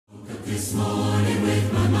this morning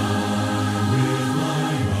with my mind.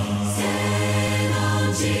 Staying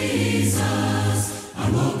on Jesus.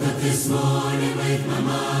 I woke up this morning with my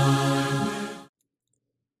mind.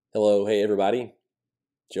 Hello, hey everybody.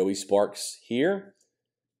 Joey Sparks here.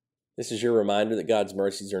 This is your reminder that God's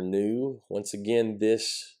mercies are new once again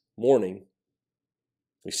this morning.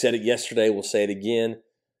 We said it yesterday, we'll say it again.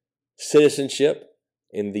 Citizenship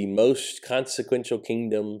in the most consequential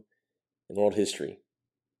kingdom in world history.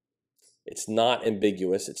 It's not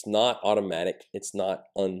ambiguous, it's not automatic, it's not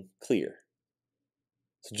unclear.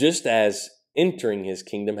 So just as entering his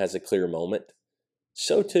kingdom has a clear moment,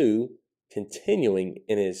 so too continuing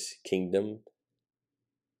in his kingdom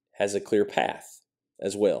has a clear path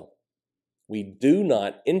as well. We do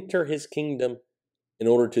not enter his kingdom in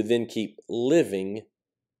order to then keep living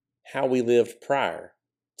how we lived prior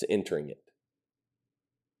to entering it.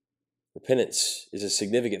 Repentance is a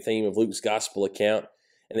significant theme of Luke's gospel account,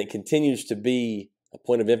 and it continues to be a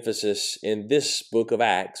point of emphasis in this book of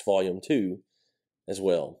Acts, volume 2, as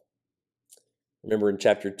well. Remember in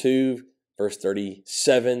chapter 2, verse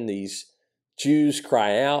 37, these Jews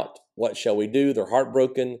cry out, "What shall we do?" They're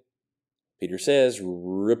heartbroken. Peter says,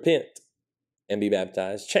 repent and be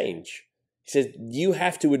baptized. Change. He says, you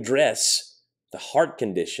have to address the heart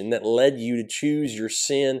condition that led you to choose your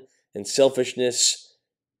sin and selfishness,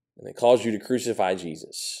 and it caused you to crucify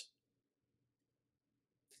Jesus.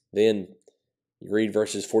 Then you read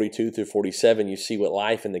verses 42 through 47, you see what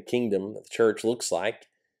life in the kingdom of the church looks like.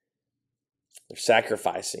 They're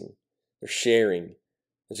sacrificing, they're sharing.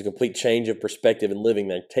 There's a complete change of perspective in living.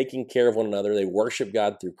 They're taking care of one another. They worship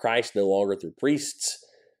God through Christ, no longer through priests.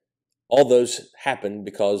 All those happen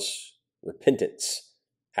because repentance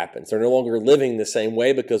happens. They're no longer living the same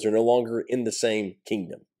way because they're no longer in the same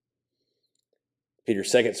kingdom.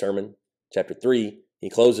 Peter's second sermon, chapter 3, he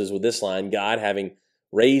closes with this line, God, having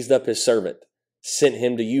raised up his servant, sent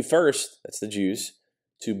him to you first, that's the Jews,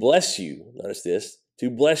 to bless you, notice this, to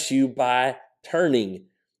bless you by turning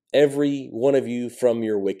every one of you from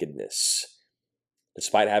your wickedness.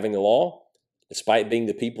 Despite having the law, despite being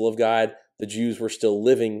the people of God, the Jews were still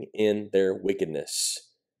living in their wickedness.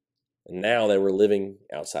 And now they were living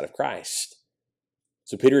outside of Christ.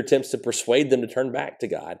 So Peter attempts to persuade them to turn back to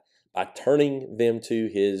God by turning them to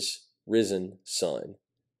his risen Son.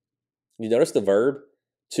 You notice the verb,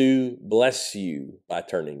 to bless you by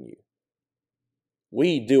turning you.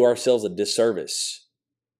 We do ourselves a disservice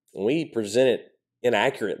when we present it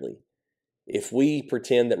inaccurately if we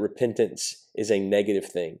pretend that repentance is a negative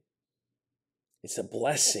thing. It's a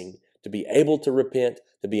blessing to be able to repent,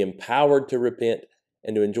 to be empowered to repent,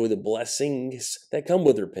 and to enjoy the blessings that come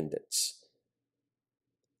with repentance.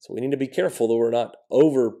 So we need to be careful that we're not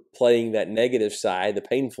overplaying that negative side, the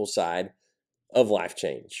painful side of life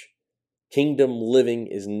change. Kingdom living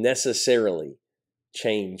is necessarily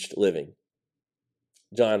changed living.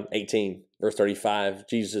 John 18, verse 35,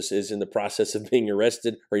 Jesus is in the process of being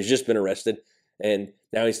arrested, or he's just been arrested, and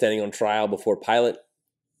now he's standing on trial before Pilate.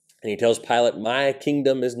 And he tells Pilate, my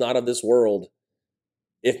kingdom is not of this world.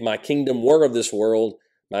 If my kingdom were of this world,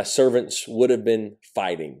 my servants would have been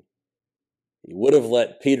fighting. He would have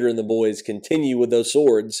let Peter and the boys continue with those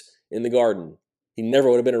swords in the garden. He never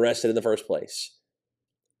would have been arrested in the first place.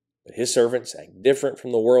 But his servants act different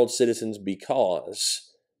from the world's citizens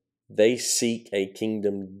because they seek a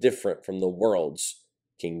kingdom different from the world's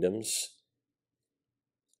kingdoms.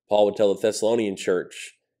 Paul would tell the Thessalonian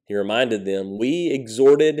church, he reminded them, we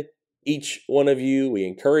exhorted each one of you, we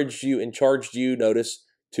encouraged you and charged you, notice,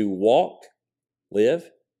 to walk,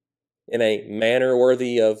 live, in a manner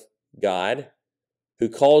worthy of God, who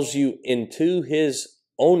calls you into his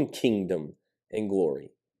own kingdom and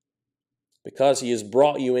glory. Because he has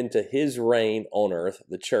brought you into his reign on earth,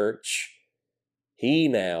 the church, he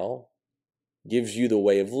now gives you the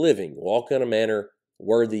way of living. Walk in a manner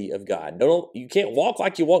worthy of God. You can't walk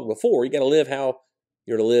like you walked before. You got to live how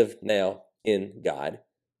you're to live now in God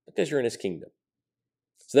because you're in his kingdom.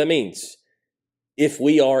 So that means if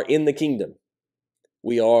we are in the kingdom,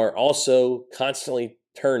 we are also constantly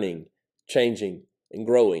turning, changing, and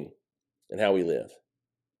growing in how we live.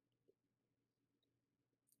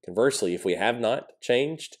 Conversely, if we have not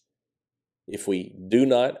changed, if we do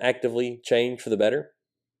not actively change for the better,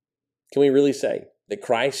 can we really say that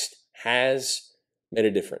Christ has made a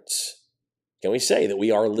difference? Can we say that we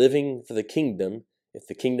are living for the kingdom if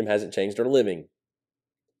the kingdom hasn't changed our living?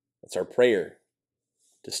 That's our prayer,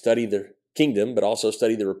 to study the kingdom, but also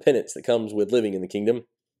study the repentance that comes with living in the kingdom,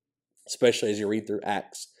 especially as you read through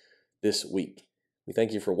Acts this week. We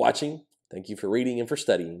thank you for watching. Thank you for reading and for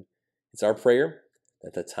studying. It's our prayer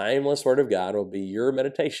that the timeless Word of God will be your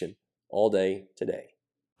meditation all day today.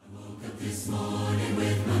 I woke up this morning.